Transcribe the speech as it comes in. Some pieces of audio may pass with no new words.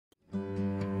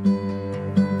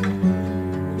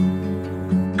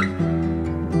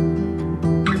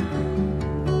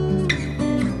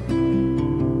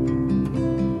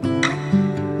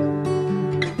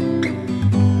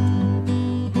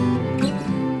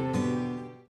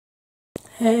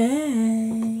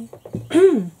Hey,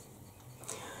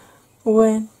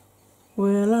 when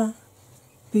will I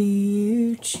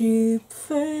be YouTube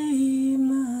famous?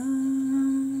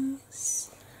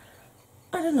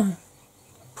 I don't know,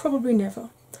 probably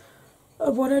never.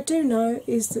 What I do know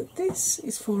is that this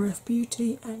is 4F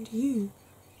Beauty and you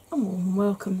are more than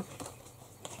welcome.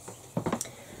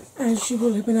 As you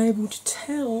will have been able to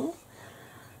tell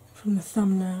from the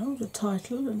thumbnail, the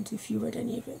title, and if you read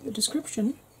any of it, the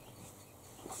description,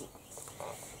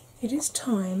 it is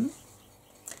time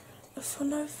for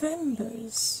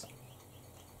November's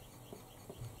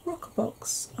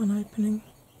Roccabox unopening.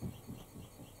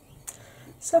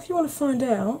 So if you want to find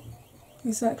out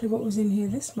exactly what was in here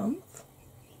this month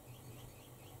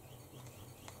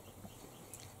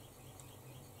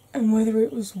and whether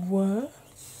it was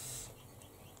worth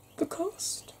the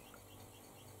cost,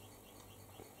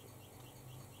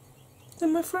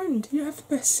 then my friend, you have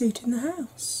the best seat in the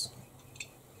house.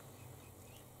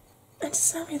 And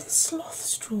Sammy the Sloth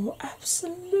Straw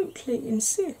absolutely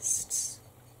insists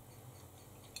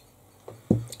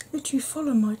that you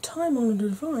follow my time-honoured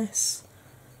advice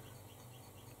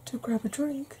to grab a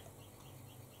drink,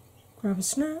 grab a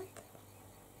snack,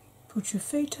 put your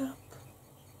feet up,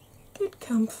 get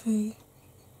comfy,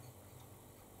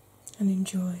 and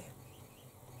enjoy.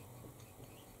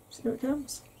 So here it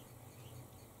comes.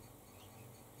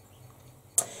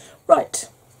 Right.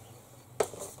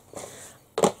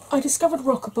 I discovered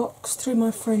Roccabox through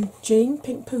my friend Jean,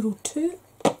 Pink Poodle 2,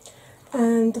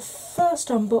 and the first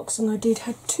unboxing I did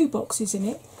had 2 boxes in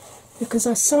it because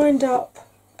I signed up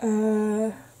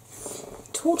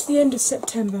towards the end of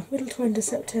September, middle to end of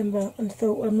September, and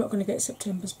thought, well, I'm not going to get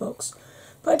September's box.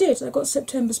 But I did, I got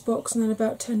September's box, and then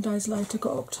about 10 days later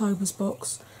got October's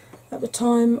box. At the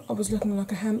time I was looking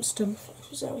like a hamster, I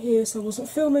was out here so I wasn't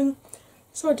filming,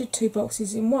 so I did 2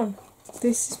 boxes in one.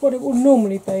 This is what it will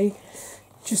normally be,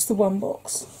 just the one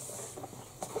box.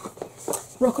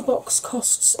 Roccabox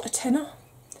costs a tenner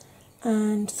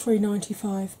and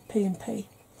 3.95 P&P,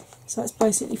 so that's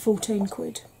basically 14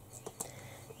 quid.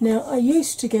 Now I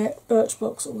used to get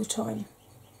Birchbox all the time.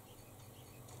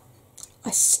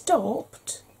 I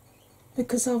stopped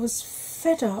because I was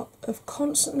fed up of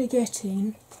constantly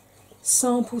getting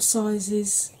sample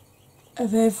sizes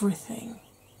of everything.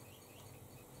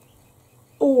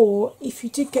 Or if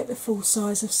you did get the full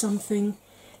size of something,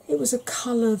 it was a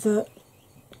colour that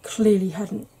clearly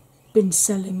hadn't been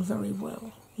selling very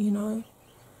well, you know.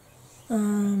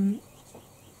 A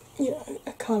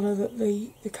colour that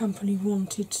the company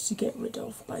wanted to get rid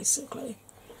of, basically.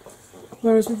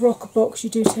 Whereas with Roccabox, you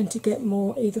do tend to get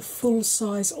more either full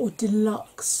size or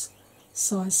deluxe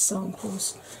size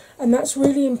samples, and that's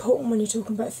really important when you're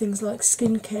talking about things like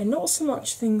skincare. Not so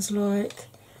much things like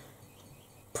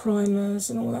primers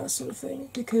and all that sort of thing,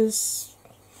 because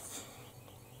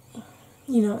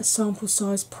you know, a sample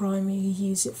size primer, you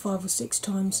use it 5 or 6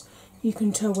 times, you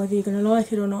can tell whether you're going to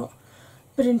like it or not.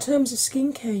 But in terms of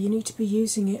skincare, you need to be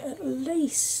using it at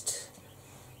least,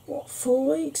 what, 4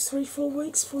 weeks, 3-4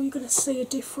 weeks before you're going to see a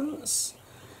difference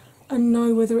and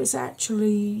know whether it's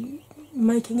actually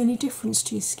making any difference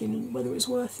to your skin, whether it's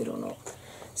worth it or not.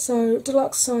 So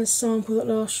deluxe size sample that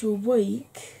lasts you a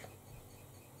week,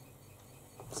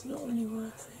 it's not really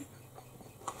worth it.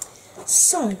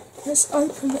 So let's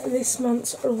open this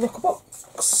month's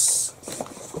Roccabox.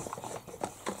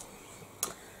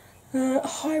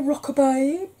 Hi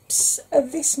Roccababes,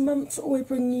 this month we're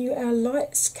bringing you our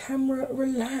Lights Camera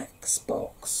Relax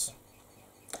box.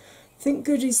 Think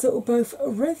goodies that will both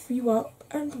rev you up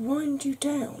and wind you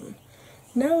down.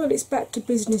 Now that it's back to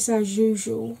business as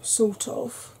usual, sort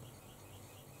of.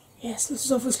 Yes, this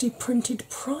is obviously printed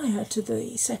prior to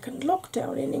the second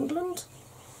lockdown in England.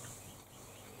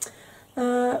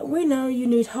 We know you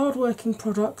need hard-working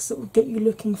products that will get you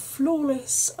looking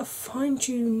flawless,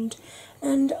 fine-tuned,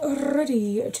 and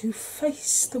ready to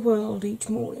face the world each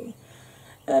morning.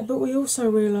 But we also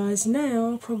realise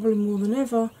now, probably more than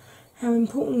ever, how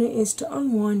important it is to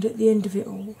unwind at the end of it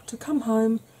all, to come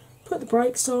home, put the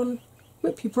brakes on,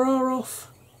 whip your bra off,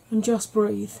 and just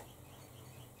breathe.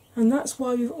 And that's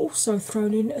why we've also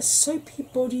thrown in a soapy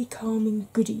body calming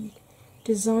goodie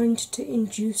designed to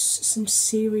induce some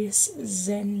serious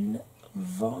zen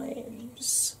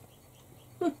vibes.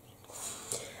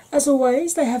 As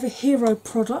always, they have a hero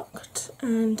product,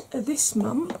 and this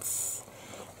month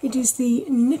it is the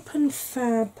Nip and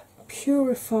Fab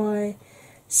Purify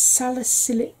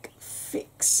Salicylic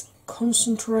Fix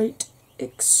Concentrate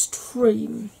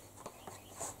Extreme.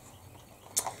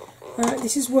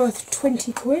 This is worth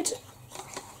 20 quid,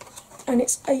 and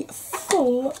it's a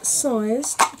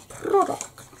full-sized product.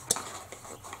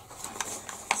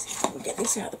 Let's see if I can get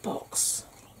this out of the box.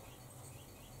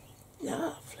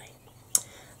 Lovely.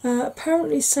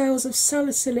 Apparently sales of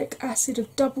salicylic acid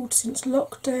have doubled since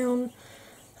lockdown.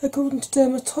 According to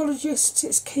dermatologists,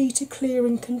 it's key to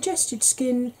clearing congested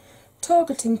skin,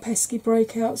 targeting pesky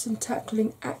breakouts and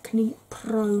tackling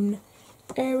acne-prone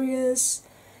areas.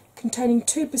 Containing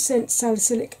 2%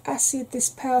 salicylic acid, this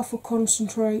powerful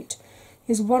concentrate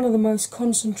is one of the most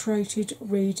concentrated,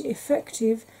 read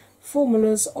effective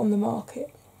formulas on the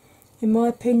market. In my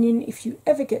opinion, if you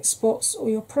ever get spots or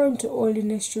you're prone to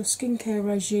oiliness, your skincare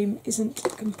regime isn't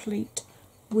complete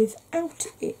without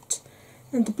it.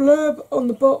 And the blurb on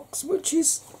the box, which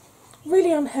is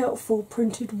really unhelpful,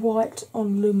 printed white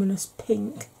on luminous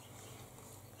pink,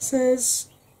 says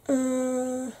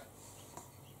a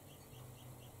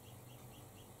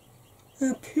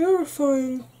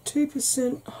purifying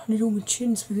 2%, I need all my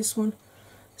chins for this one,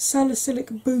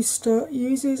 salicylic booster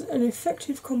uses an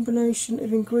effective combination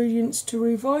of ingredients to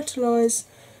revitalise,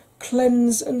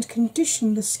 cleanse and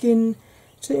condition the skin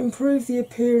to improve the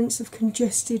appearance of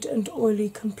congested and oily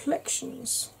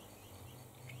complexions.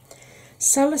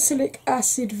 Salicylic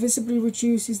acid visibly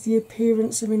reduces the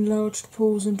appearance of enlarged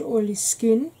pores and oily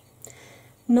skin.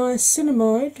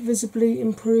 Niacinamide visibly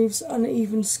improves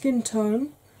uneven skin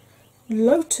tone.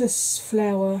 Lotus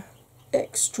flower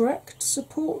extract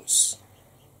supports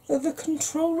the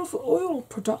control of oil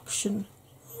production.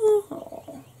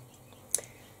 Oh.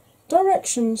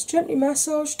 Directions: gently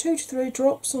massage 2 to 3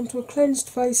 drops onto a cleansed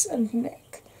face and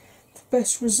neck. For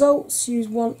best results, use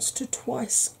once to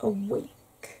twice a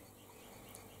week.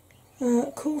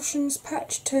 Cautions: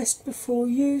 patch test before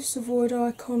use, avoid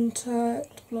eye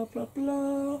contact, blah blah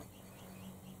blah.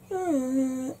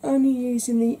 Only use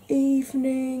in the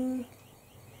evening.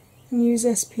 And use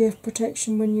SPF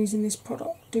protection when using this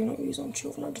product. Do not use on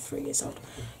children under 3 years old.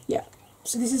 Yeah,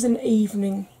 so this is an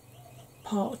evening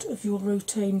part of your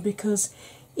routine because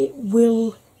it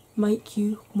will make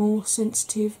you more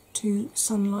sensitive to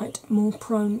sunlight, more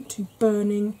prone to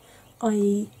burning,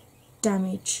 i.e.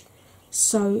 damage.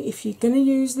 So if you're going to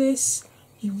use this,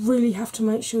 you really have to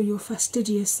make sure you're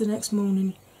fastidious the next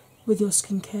morning with your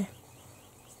skincare.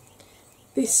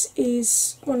 This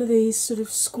is one of these sort of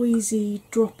squeezy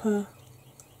dropper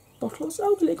bottles.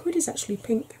 Oh, the liquid is actually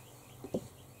pink.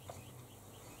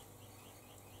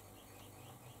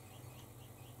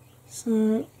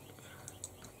 So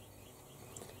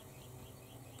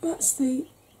that's the,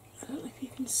 I don't know if you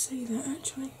can see that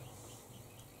actually,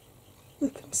 the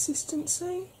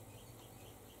consistency.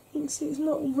 You can see it's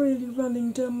not really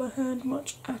running down my hand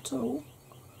much at all.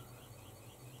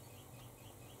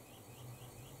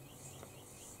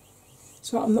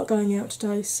 So I'm not going out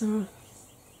today, so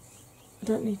I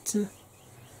don't need to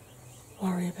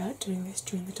worry about doing this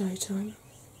during the daytime.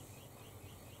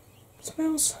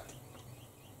 Smells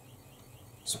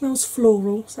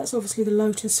floral, so that's obviously the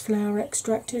lotus flower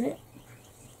extract in it.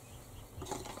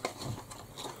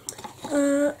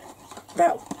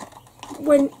 That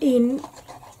went in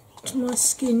to my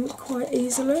skin quite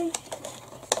easily.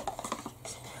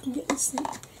 I can get this thing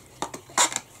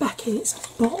back in its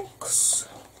box.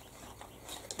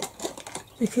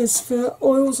 Because for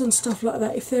oils and stuff like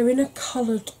that, if they're in a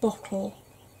coloured bottle,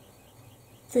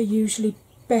 they're usually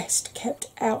best kept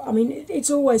out. I mean,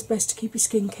 it's always best to keep your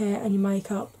skincare and your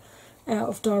makeup out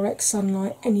of direct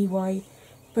sunlight anyway,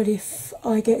 but if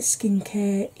I get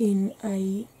skincare in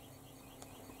a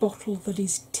bottle that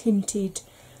is tinted,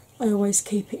 I always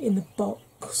keep it in the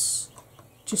box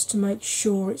just to make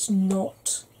sure it's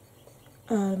not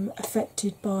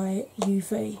affected by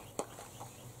UV.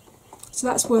 So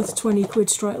that's worth 20 quid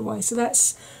straight away. So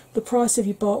that's the price of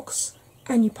your box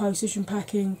and your postage and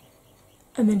packing,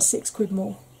 and then 6 quid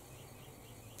more.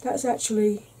 That's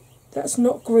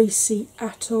not greasy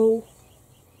at all,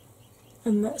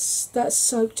 and that's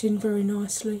soaked in very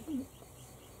nicely.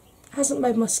 Hasn't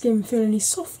made my skin feel any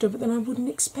softer, but then I wouldn't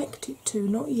expect it to,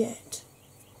 not yet.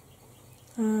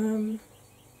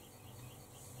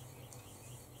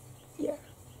 Yeah,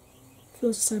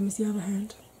 feels the same as the other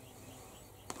hand.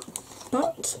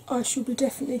 But I shall be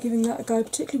definitely giving that a go,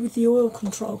 particularly with the oil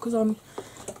control, because I've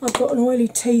got an oily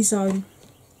T-zone,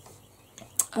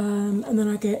 and then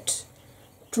I get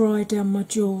dry down my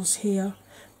jewels here.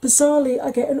 Bizarrely,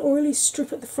 I get an oily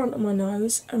strip at the front of my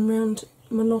nose and round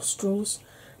my nostrils,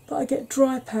 but I get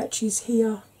dry patches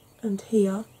here and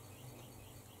here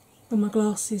when my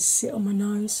glasses sit on my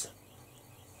nose.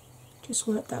 Just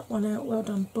worked that one out, well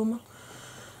done, Bomber.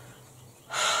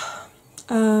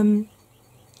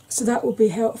 So that will be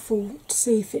helpful to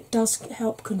see if it does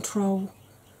help control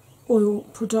oil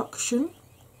production.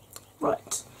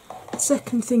 Right,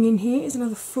 second thing in here is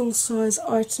another full-size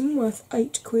item worth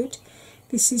 8 quid.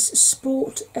 This is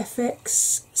Sport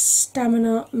FX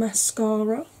Stamina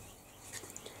Mascara.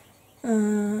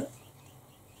 When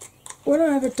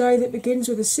I have a day that begins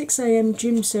with a 6 AM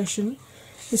gym session,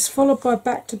 is followed by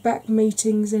back-to-back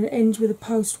meetings and ends with a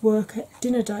post-work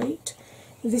dinner date,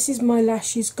 this is my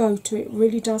lashes go-to. It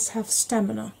really does have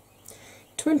stamina.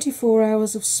 24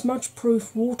 hours of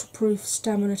smudge-proof, waterproof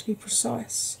stamina to be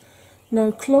precise.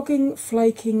 No clogging,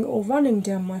 flaking or running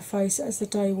down my face as the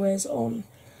day wears on.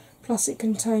 Plus it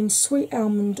contains sweet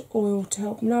almond oil to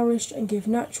help nourish and give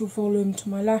natural volume to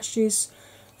my lashes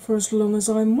for as long as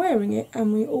I'm wearing it,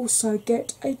 and we also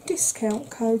get a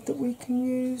discount code that we can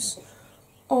use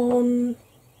on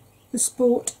the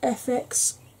Sport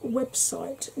FX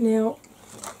website. Now,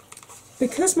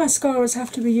 because mascaras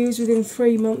have to be used within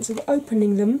 3 months of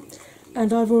opening them,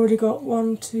 and I've already got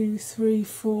 1, 2, 3,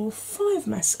 4, 5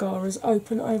 mascaras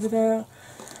open over there,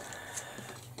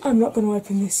 I'm not going to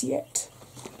open this yet,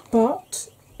 but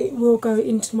it will go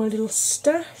into my little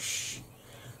stash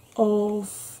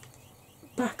of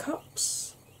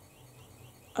backups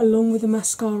along with the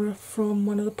mascara from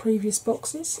one of the previous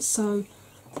boxes. So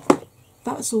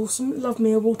that's awesome. Love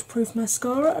me a waterproof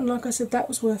mascara, and like I said, that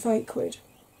was worth £8.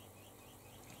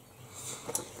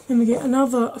 Then we get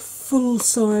another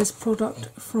full-size product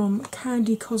from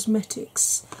Candy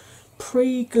Cosmetics,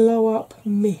 Pre-Glow Up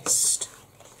Mist.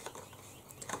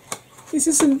 This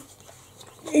is an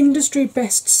industry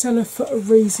bestseller for a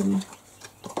reason.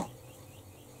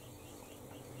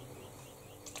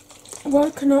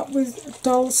 Woken up with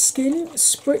dull skin?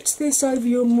 Spritz this over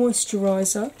your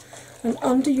moisturiser and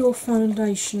under your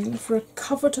foundation for a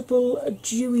comfortable,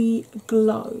 dewy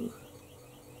glow.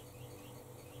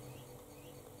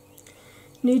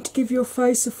 Need to give your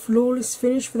face a flawless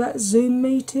finish for that Zoom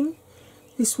meeting?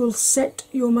 This will set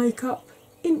your makeup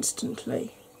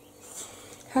instantly.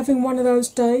 Having one of those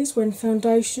days when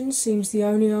foundation seems the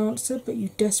only answer but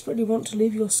you desperately want to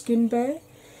leave your skin bare?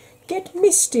 Get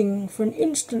misting for an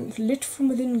instant lit from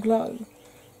within glow.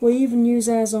 We even use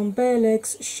ours on bare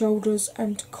legs, shoulders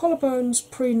and collarbones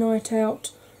pre-night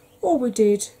out, or we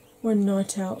did when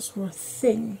night outs were a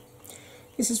thing.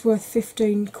 This is worth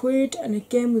 £15, and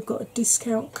again we've got a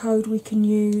discount code we can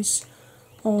use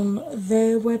on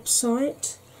their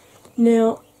website.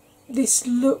 Now, this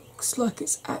looks like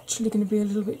it's actually going to be a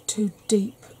little bit too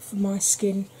deep for my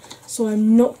skin, so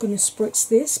I'm not going to spritz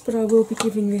this, but I will be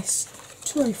giving this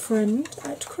to a friend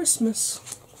at Christmas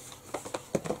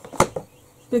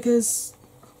because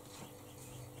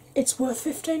it's worth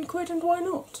 £15, and why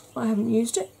not? I haven't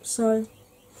used it, so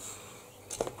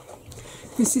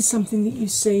this is something that you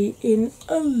see in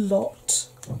a lot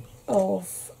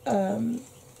of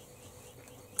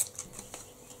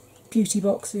beauty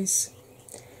boxes,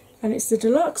 and it's the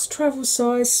Deluxe Travel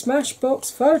Size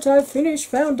Smashbox Photo Finish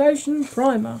Foundation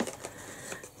Primer.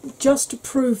 Just to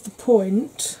prove the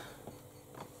point,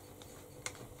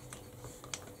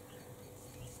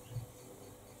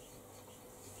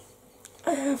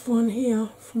 I have one here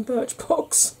from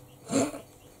Birchbox.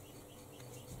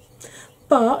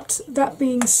 But that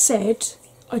being said,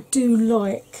 I do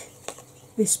like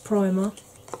this primer,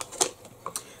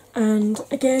 and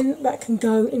again that can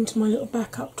go into my little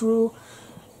backup drawer.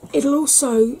 It'll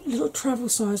also, little travel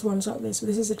size ones like this, so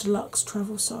this is a deluxe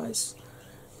travel size.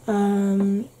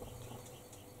 When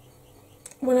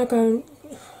I go,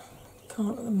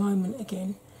 can't at the moment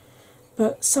again,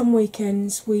 but some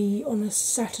weekends we, on a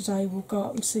Saturday, will go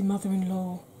up and see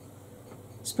mother-in-law,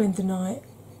 spend the night,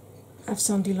 have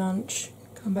Sunday lunch,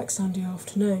 come back Sunday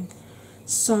afternoon.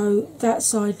 So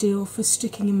that's ideal for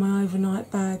sticking in my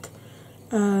overnight bag.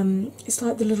 It's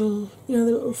like the little, you know,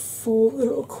 the little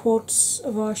quads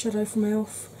of eyeshadow from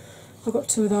ELF. I've got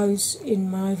 2 of those in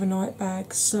my overnight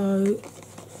bag, so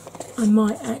I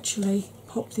might actually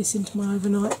pop this into my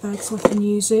overnight bag so I can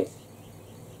use it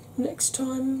next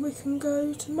time we can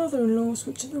go to mother-in-law's,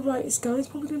 which at the rate it's going is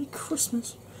probably going to be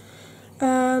Christmas.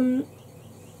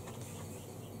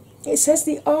 It says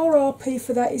the RRP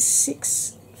for that is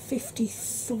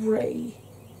 $6.53,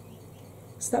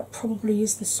 so that probably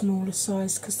is the smaller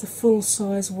size, because the full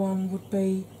size one would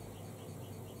be,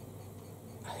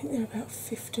 I think they're about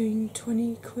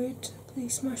 £15–20,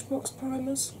 these Smashbox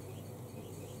primers.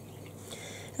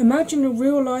 Imagine a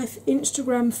real life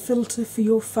Instagram filter for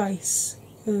your face.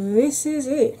 This is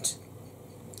it.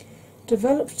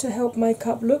 Developed to help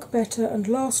makeup look better and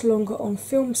last longer on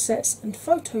film sets and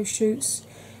photo shoots,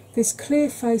 this clear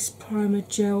face primer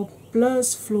gel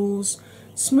blurs flaws,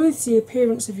 smooths the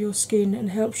appearance of your skin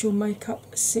and helps your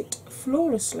makeup sit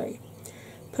flawlessly.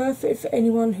 Perfect for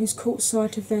anyone who's caught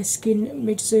sight of their skin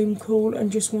mid-Zoom call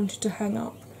and just wanted to hang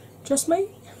up. Just me?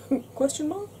 Question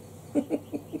mark?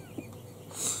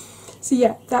 So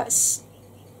yeah, that's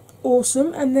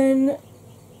awesome. And then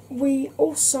we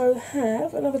also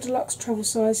have another deluxe travel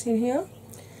size in here,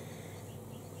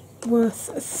 worth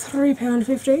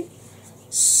 £3.50.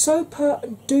 Super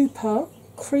Duper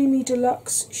Creamy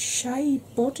Deluxe Shea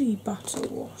Body Butter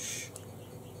Wash.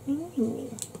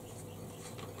 Ooh.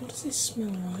 What does this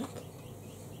smell like?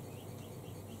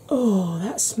 Oh,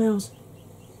 that smells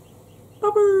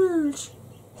bubbles.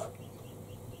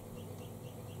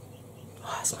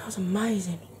 Oh, it smells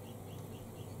amazing.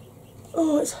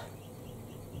 Oh, it's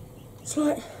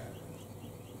like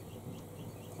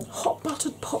hot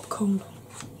buttered popcorn.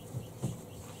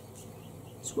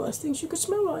 It's the worst things you could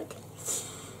smell like.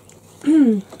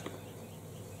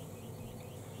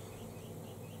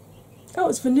 Oh,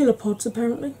 it's vanilla pods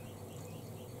apparently.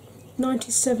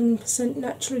 97%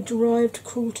 naturally derived,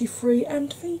 cruelty-free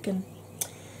and vegan.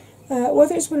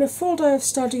 Whether it's been a full day of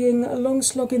studying, a long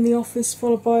slog in the office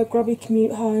followed by a grubby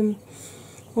commute home,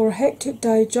 or a hectic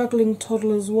day juggling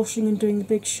toddlers, washing and doing the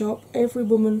big shop, every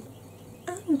woman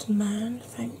and man,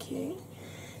 thank you,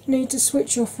 needs a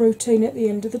switch off routine at the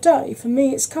end of the day. For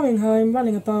me, it's coming home,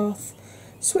 running a bath,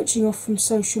 switching off from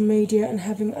social media and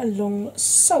having a long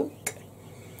soak.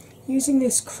 Using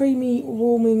this creamy,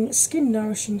 warming, skin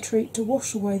nourishing treat to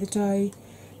wash away the day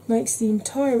makes the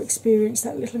entire experience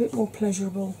that little bit more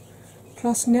pleasurable.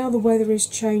 Plus, now the weather is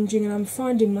changing and I'm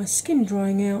finding my skin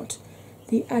drying out,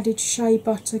 the added shea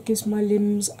butter gives my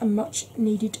limbs a much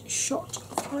needed shot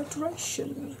of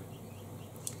hydration.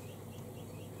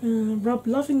 Rub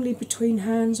lovingly between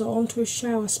hands or onto a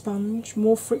shower sponge.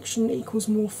 More friction equals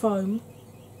more foam.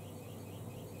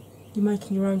 You're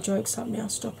making your own jokes up now,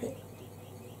 stop it.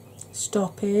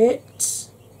 Stop it.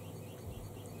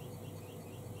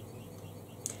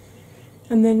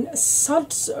 And then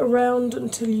suds around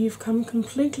until you've come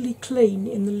completely clean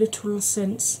in the literal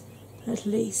sense, at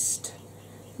least.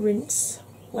 Rinse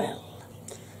well.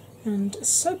 And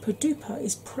Super Duper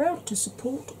is proud to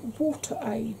support Water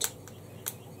Aid.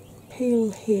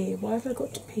 Peel here. Why have I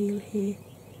got to peel here?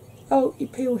 Oh, you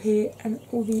peel here and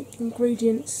all the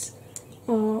ingredients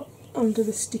are under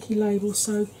the sticky label,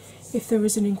 so if there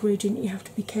is an ingredient you have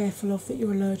to be careful of that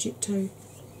you're allergic to.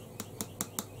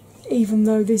 Even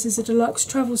though this is a deluxe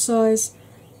travel size,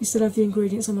 you still have the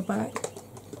ingredients on the back.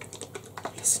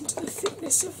 Listen to the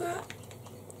thickness of that.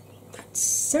 That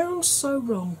sounds so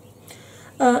wrong.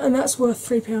 And that's worth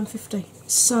 £3.50.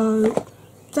 So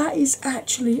that is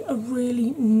actually a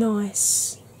really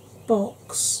nice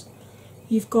box.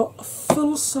 You've got a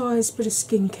full size bit of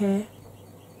skincare,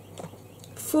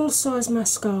 full size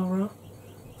mascara,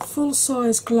 full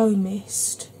size glow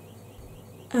mist,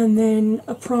 and then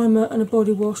a primer and a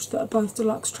body wash that are both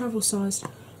deluxe travel sized.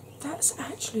 That's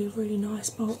actually a really nice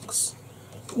box,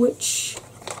 which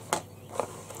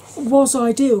was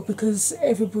ideal because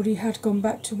everybody had gone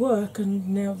back to work and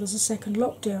now there's a second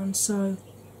lockdown, so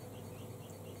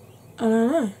I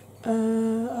don't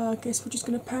know. I guess we're just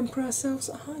going to pamper ourselves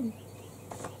at home.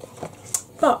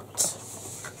 But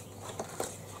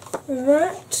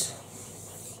that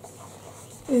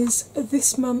is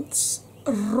this month's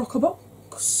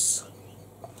Roccabox.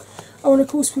 Oh, and of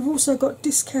course we've also got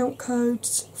discount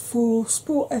codes for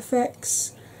Sport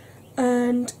FX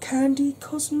and Candy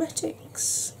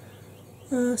Cosmetics.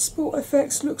 Sport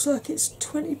FX looks like it's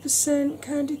 20%,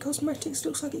 Candy Cosmetics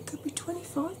looks like it could be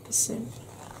 25%.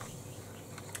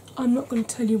 I'm not going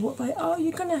to tell you what they are,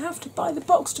 you're going to have to buy the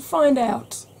box to find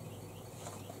out.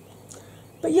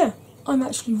 But yeah, I'm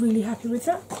actually really happy with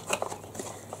that.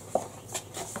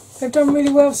 They've done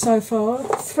really well so far.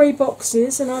 3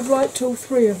 boxes and I've liked all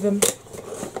 3 of them.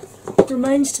 It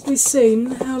remains to be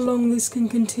seen how long this can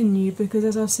continue, because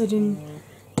as I've said in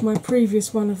my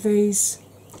previous one of these,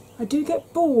 I do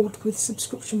get bored with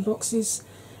subscription boxes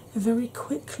very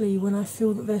quickly when I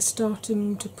feel that they're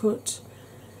starting to put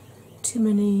too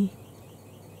many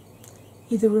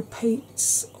either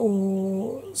repeats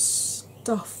or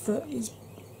stuff that is,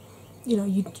 you know,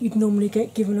 you'd normally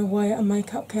get given away at a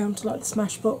makeup counter, like the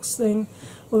Smashbox thing,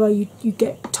 although you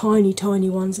get tiny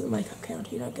ones at the makeup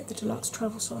counter, you don't get the deluxe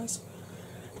travel size.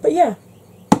 But yeah,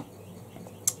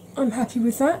 I'm happy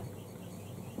with that.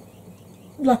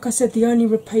 Like I said, the only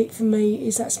repeat for me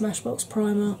is that Smashbox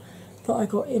primer that I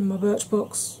got in my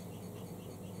Birchbox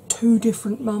 2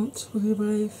 different months, would you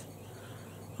believe?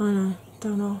 I know,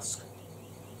 don't ask.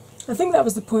 I think that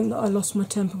was the point that I lost my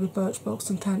temper with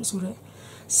Birchbox and cancelled it.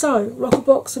 So,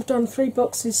 Roccabox have done 3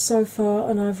 boxes so far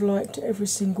and I've liked every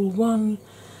single one.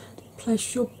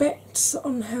 Place your bets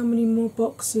on how many more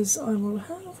boxes I will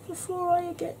have before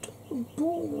I get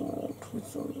bored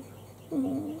with them.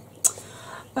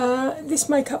 This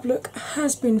makeup look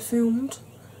has been filmed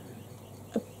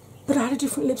but I had a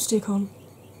different lipstick on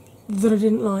that I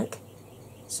didn't like,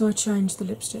 so I changed the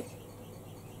lipstick.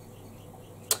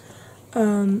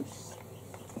 And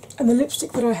the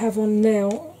lipstick that I have on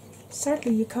now,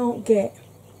 sadly you can't get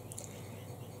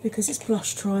because it's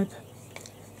Blush Tribe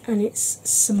and it's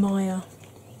Samaya,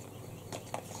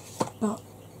 but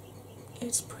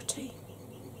it's pretty.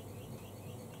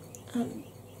 And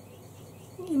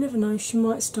you never know, she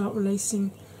might start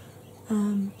releasing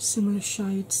similar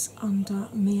shades under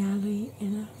Miali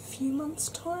in a few months'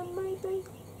 time, maybe.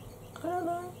 I don't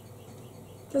know.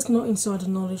 That's not insider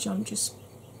knowledge, I'm just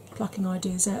plucking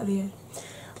ideas out of the air.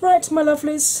 Right, my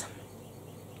lovelies,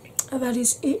 that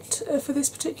is it for this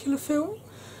particular film.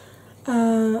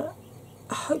 I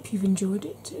hope you've enjoyed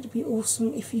it. It'd be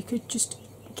awesome if you could just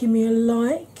give me a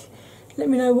like. Let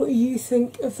me know what you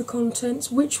think of the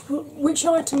contents. Which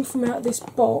item from out of this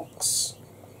box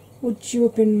would you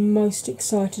have been most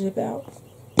excited about?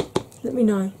 Let me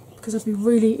know, because I'd be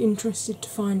really interested to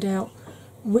find out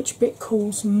which bit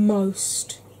calls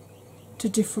most to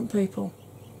different people.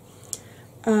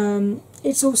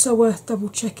 It's also worth double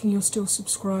checking you're still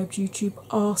subscribed. YouTube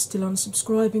are still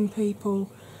unsubscribing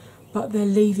people, but they're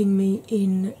leaving me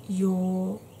in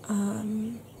your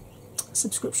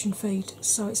subscription feed,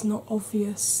 so it's not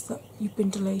obvious that you've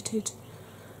been deleted.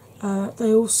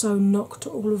 They also knocked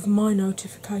all of my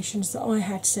notifications that I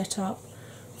had set up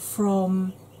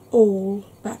from all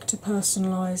back to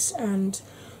personalised, and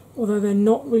although they're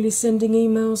not really sending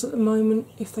emails at the moment,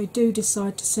 if they do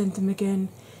decide to send them again,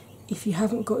 if you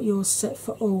haven't got yours set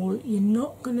for all, you're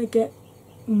not going to get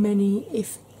many,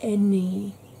 if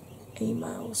any,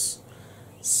 emails.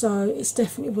 So it's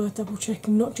definitely worth double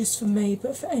checking, not just for me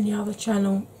but for any other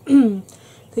channel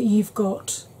that you've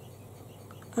got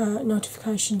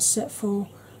notifications set for,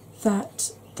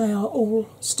 that they are all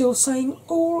still saying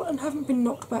all and haven't been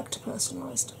knocked back to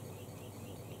personalised.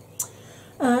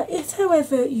 If,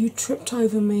 however, you tripped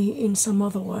over me in some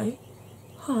other way,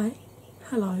 hi,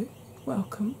 hello,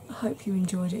 welcome, I hope you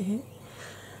enjoyed it here.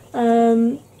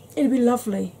 It'd be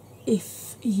lovely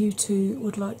if you two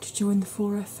would like to join the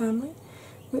 4F family.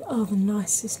 We are the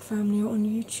nicest family on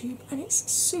YouTube, and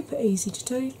it's super easy to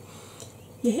do.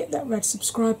 You hit that red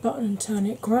subscribe button and turn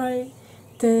it grey,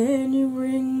 then you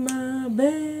ring my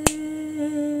bell,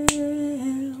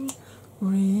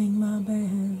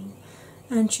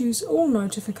 and choose all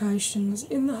notifications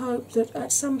in the hope that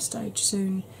at some stage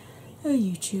soon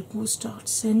YouTube will start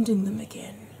sending them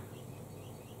again.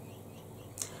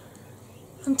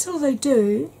 Until they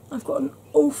do, I've got an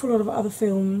awful lot of other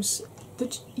films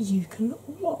that you can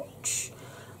watch.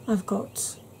 I've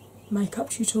got makeup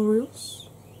tutorials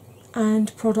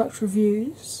and product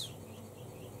reviews.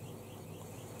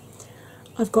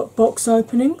 I've got box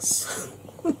openings.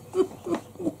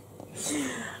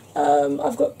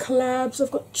 I've got collabs,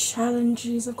 I've got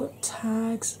challenges, I've got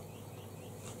tags.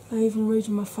 I even read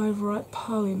my favourite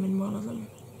poem in one of them.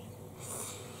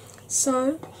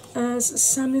 So, as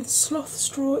Sammy the Sloth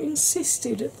Straw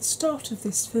insisted at the start of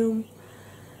this film,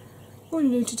 all you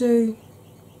need to do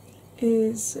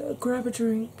is grab a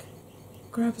drink,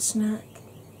 grab a snack,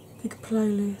 pick a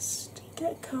playlist,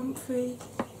 get comfy,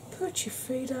 put your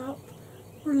feet up,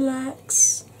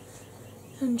 relax,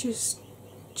 and just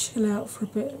chill out for a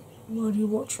bit while you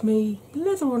watch me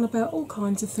blether on about all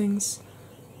kinds of things,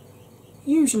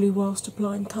 usually whilst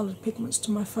applying coloured pigments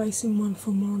to my face in one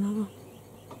form or another.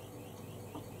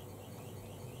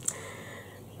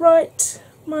 Right,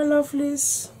 my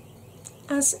lovelies,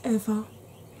 as ever,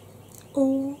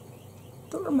 all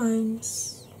that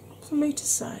remains for me to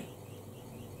say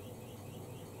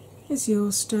is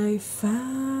you'll stay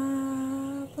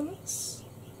fabulous,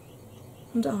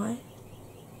 and I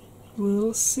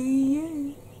will see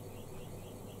you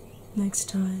next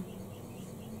time.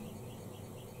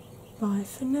 Bye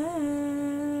for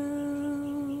now.